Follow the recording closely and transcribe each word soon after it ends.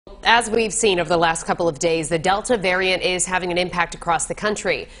As we've seen over the last couple of days, the Delta variant is having an impact across the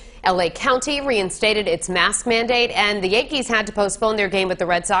country. LA County reinstated its mask mandate, and the Yankees had to postpone their game with the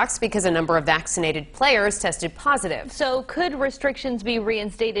Red Sox because a number of vaccinated players tested positive. So could restrictions be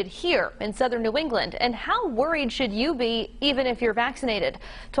reinstated here in southern New England? And how worried should you be even if you're vaccinated?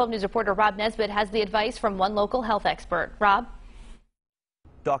 12 News reporter Rob Nesbitt has the advice from one local health expert. Rob?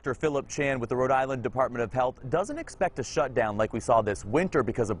 Dr. Philip Chan with the Rhode Island Department of Health doesn't expect a shutdown like we saw this winter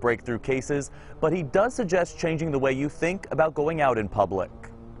because of breakthrough cases, but he does suggest changing the way you think about going out in public.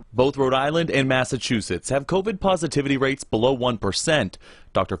 Both Rhode Island and Massachusetts have COVID positivity rates below 1%.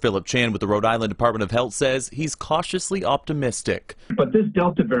 Dr. Philip Chan with the Rhode Island Department of Health says he's cautiously optimistic. But this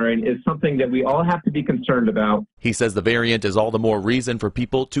Delta variant is something that we all have to be concerned about. He says the variant is all the more reason for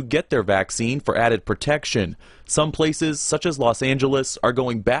people to get their vaccine for added protection. Some places, such as Los Angeles, are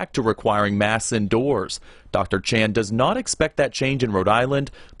going back to requiring masks indoors. Dr. Chan does not expect that change in Rhode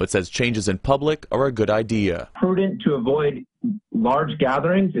Island, but says changes in public are a good idea. Prudent to avoid large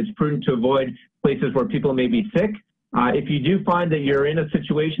gatherings. It's prudent to avoid places where people may be sick. If you do find that you're in a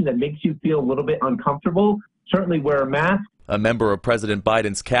situation that makes you feel a little bit uncomfortable, certainly wear a mask. A member of President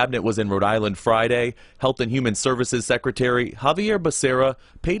Biden's cabinet was in Rhode Island Friday. Health and Human Services Secretary Javier Becerra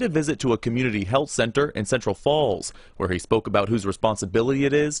paid a visit to a community health center in Central Falls, where he spoke about whose responsibility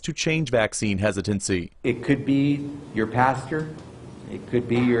it is to change vaccine hesitancy. It could be your pastor, it could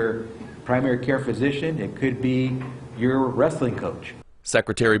be your primary care physician, it could be your wrestling coach.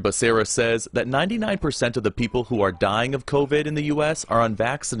 Secretary Becerra says that 99% of the people who are dying of COVID in the U.S. are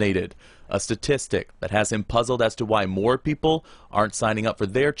unvaccinated, a statistic that has him puzzled as to why more people aren't signing up for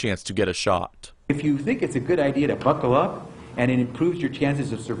their chance to get a shot. If you think it's a good idea to buckle up and it improves your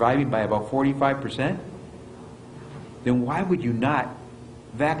chances of surviving by about 45%, then why would you not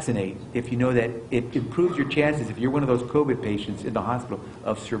vaccinate if you know that it improves your chances, if you're one of those COVID patients in the hospital,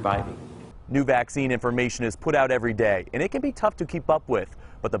 of surviving? New vaccine information is put out every day, and it can be tough to keep up with.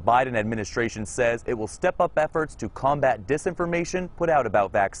 But the Biden administration says it will step up efforts to combat disinformation put out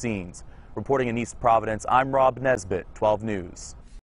about vaccines. Reporting in East Providence, I'm Rob Nesbitt, 12 News.